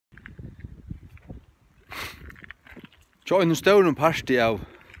Så en stor parti av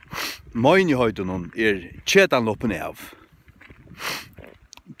møynihøyden Ketan loppen av.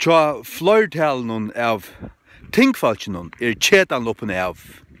 Så flertalen av tingfalken Ketan loppen av.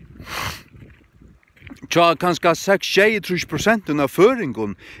 Så kanskje 6-3% av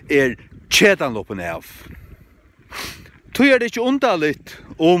føringen Ketan loppen av. Så det ikke underligt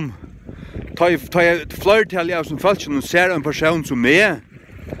om ta flertallet av som falken ser en person som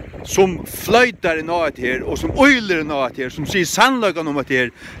som fløyter i nåt her, og som øyler i nåt her, som sier sannløkken om at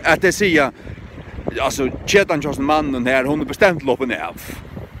det sier, altså, Ketan Kjøsen mannen her, hun bestemt loppen av.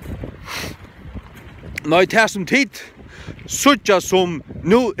 Nei, det som tid, suttja som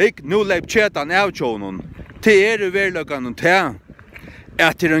nu leip Ketan av Kjønen, til verløkken til,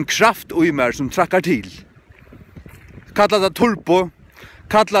 at det en kraft uimer som trakkar til. Kalla det turbo,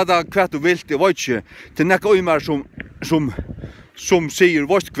 kalla det hva du vil, det var ikke, til nekka uimer som sier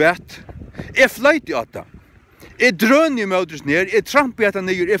vårt kvært. Jeg fløyt i at det. Jeg drønner med oss ned, jeg tramper at det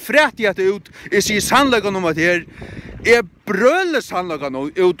ned, jeg fretter at det ut, jeg sier sannleggen om at det her, jeg brøler sannleggen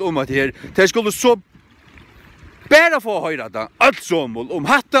ut om at det her, til jeg skulle så bare få høyre det, alt som om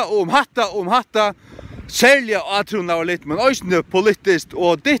hatta, særlig at hun var litt, men også politisk,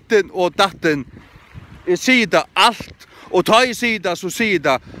 og ditten og datten, jeg sier det alt, og ta jeg sier det, så sier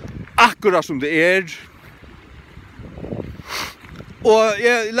det akkurat som det Og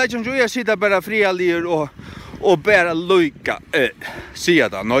jeg sitter bare frialig og bare lykke, sier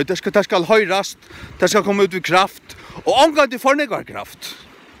det. Nei, det skal høyrast, det skal komme ut ved kraft, og omgang du får negvar kraft.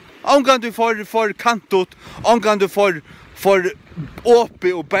 Omgang du får kantot, omgang du får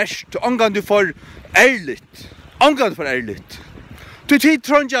åpi og bæst, omgang du får ærligt. Omgang du får ærligt. Du tid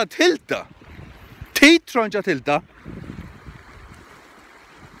trådja til det. Tid trådja til det.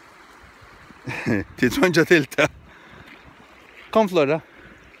 Tid trådja til det. Kom, Flora.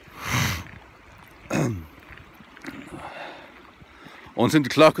 Og hun synes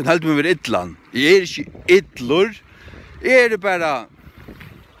klokken heldt meg ved idlan. Jeg ikke idlur. Jeg bare...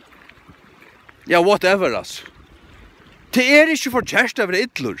 Ja, whatever, altså. Det ikke for kjærst av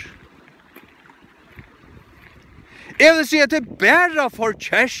idlur. Jeg vil si at det bare for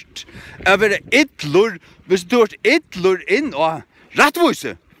kjærst av idlur hvis du har idlur inn og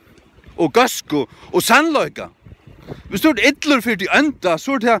rattvise og gasko og sannløyga. Hvis du har idler for de enda,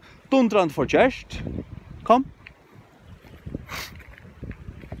 så det dundrand for kjærst. Kom.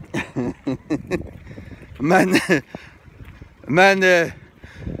 men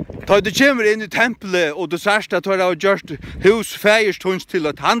da du kommer inn i tempelet, og du sørst at du har gjort hus, feierstunds til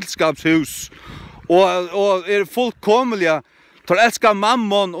et handelskapshus, og fullkomlige, du elskar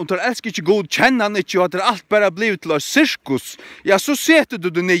mammon, og du elskar ikke god, kjenner han ikke, og at det alt bare blivit til et sirkus, ja, så setter du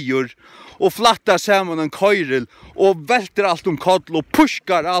det nyer, og flattar sammen en køyrel, og velter alt koll, og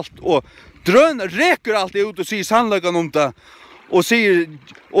puskar alt, og reker alt ut, og sier sannleggen om det, og sier,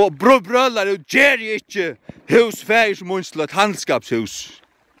 og brølar, og gjer ikke hus, feir som til et handskapshus.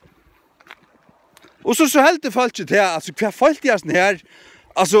 Og så helt det falt til, altså, hva falt jeg sånn her,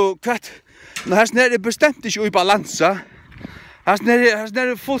 altså, hva, når sånn her bestemt ikke i balansa,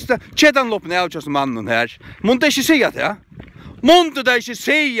 her fullstendig, Ketan-loppen av just mannen her, må det ikke si at det, Månde det ikke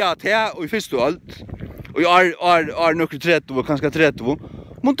sier til og i første og alt, og i er nøkker 30 og kanskje 30,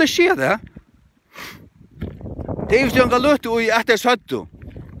 månde det sier det. Det just jo en galøte og i etter 70.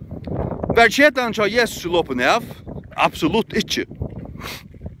 Vær Ketan til Jesus loppen av? Absolutt ikke.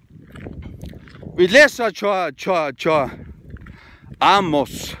 Vi leser tja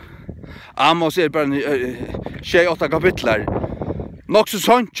Amos. Amos bare 28 kapitler. Nok så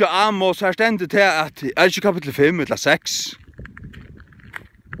sånn tja Amos her stendet til at ikke kapittel 5 eller 6.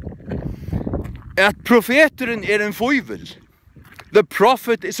 At profeteren en foivel. The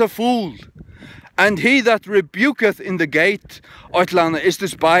prophet is a fool, and he that rebuketh in the gate, is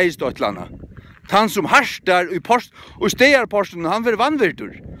despised, Han som harstar og stegarposten, han vil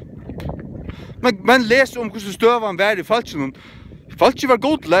vannvirtur. Men les om hvordan støvan var i falskjenen. Falskjen var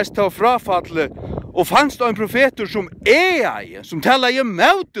godlest til å frafalle, og fanns det en profeter som som talar i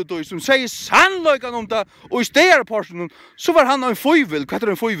møtet, som sier sannløygan om det, og i stegarposten, så var han en foivel. Hva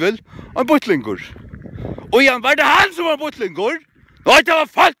en foivel? En butlingur. Og igjen, var det han som var butlingur? Nei, det var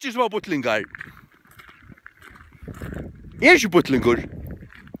falskjen som var butlingar. Ikke butlingur.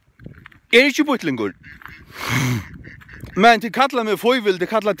 Ikke butlingur. Men de kallar mig foivel, de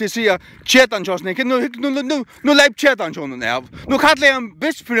kallar til sida Ketan Kjøsen. Nu leip Ketan Kjøsen av. Nu kallar jeg en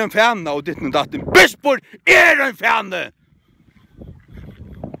bispor en fjerne og ditt og datten. Bispor en fjerne!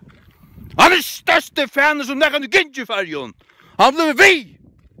 Han største fjerne som nekkan du gynnt i fargen. Han ble vi!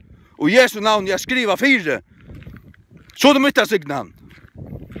 Og Jesu navn jeg skriver 4. Så du mytta signa han.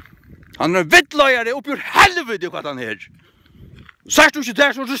 Han vittløyare oppgjør helvete hva han her. Sagt du ikke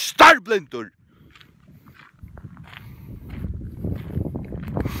det så starblindur?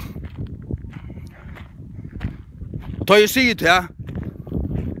 Og da jeg sier til jeg,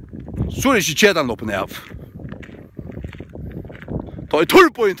 så er det ikke Ketan loppen av. Da er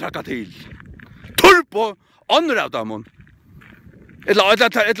turboen trakka til. Turbo, andre av dem.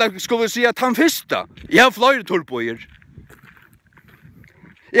 Eller skal vi si at han fyrsta. Jeg har flere turboer.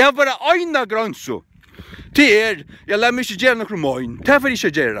 Jeg har bare øyne grønso. Det jeg lar meg ikke gjøre noe mån. Det får jeg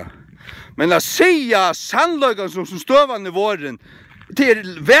ikke gjøre. Men la sija sannløygan som støvan i våren, det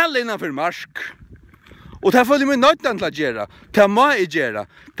vel innanfor marsk. Og det føler meg nøyden til å gjøre. Det må jeg gjøre.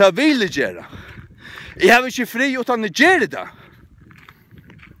 Det vil jeg gjøre. Jeg har ikke fri utan å gjøre det.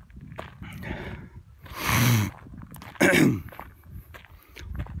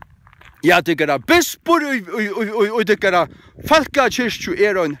 Jeg tykker at bispor og tykker at Falkakirkju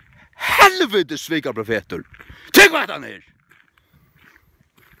en helvete svika profeter. Tenk hva han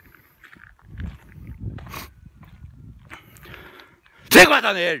Tenk hva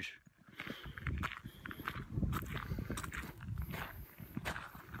han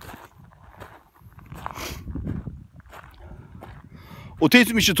Og de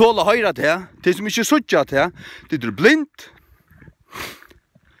som ikke tåler høyre til, de som ikke suttjer til, de blind.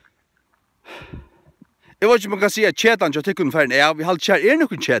 Jeg vet ikke om man kan si at Ketan ikke tykker ferdig. Ja, vi halter kjær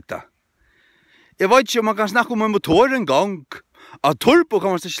noen Keta. Jeg vet ikke om man kan snakke om en motor en gang. At turbo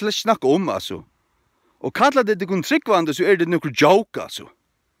kan man slett snakke om, altså. Og kallar det tykker tryggvande, så det noen joke, altså.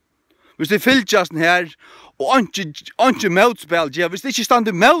 Hvis det fylltjasten her, og ikke møtspil, ja, hvis det ikke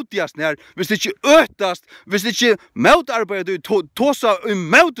stander møtjasten her, hvis det ikke øtast, hvis det ikke møtarbeider du, tåsa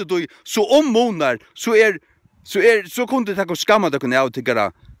møtet du, så ommonar, så kunne det takk og skamma det kunne jeg tykkara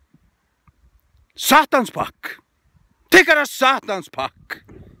Satans pakk. Tykkara Satans pakk,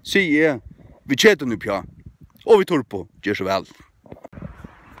 sier jeg, vi Ketan upp, ja, og vi turbo, gjør så vel.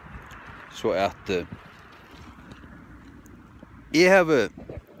 Så at jeg har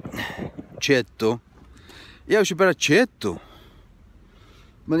Keto. Jeg har ikke bare Keto.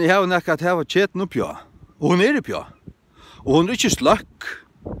 Men jeg har nekket at jeg har Ketan opp, ja. Og hun opp, ja. Og hun ikke sløkk.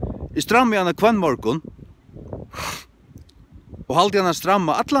 Jeg strammer henne kvann morgen. Og halte henne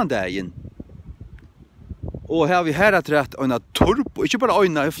stramma atlandagen. Og her har vi her etter øyne turbo. Ikke bare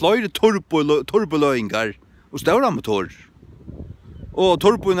øyne, jeg fløyre turboløyngar. Og større motor. Og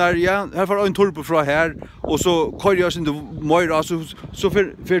turboen ja, her får en turbo fra her, og så kører jeg sin til Møyra, så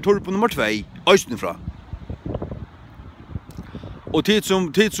får turbo nummer 2, øyne fra. Og tid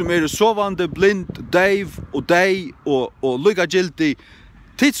som sovande, blind, deiv, og dei, og lykka gildi,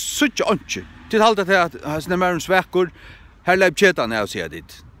 tid suttje ønske. Tid halda til at hans er svekker, her leip Ketan av, sier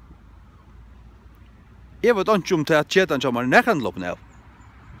dit. Jeg vet ønske om til at Ketan kommer nekkan loppen av.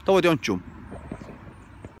 Da vet jeg ønske om.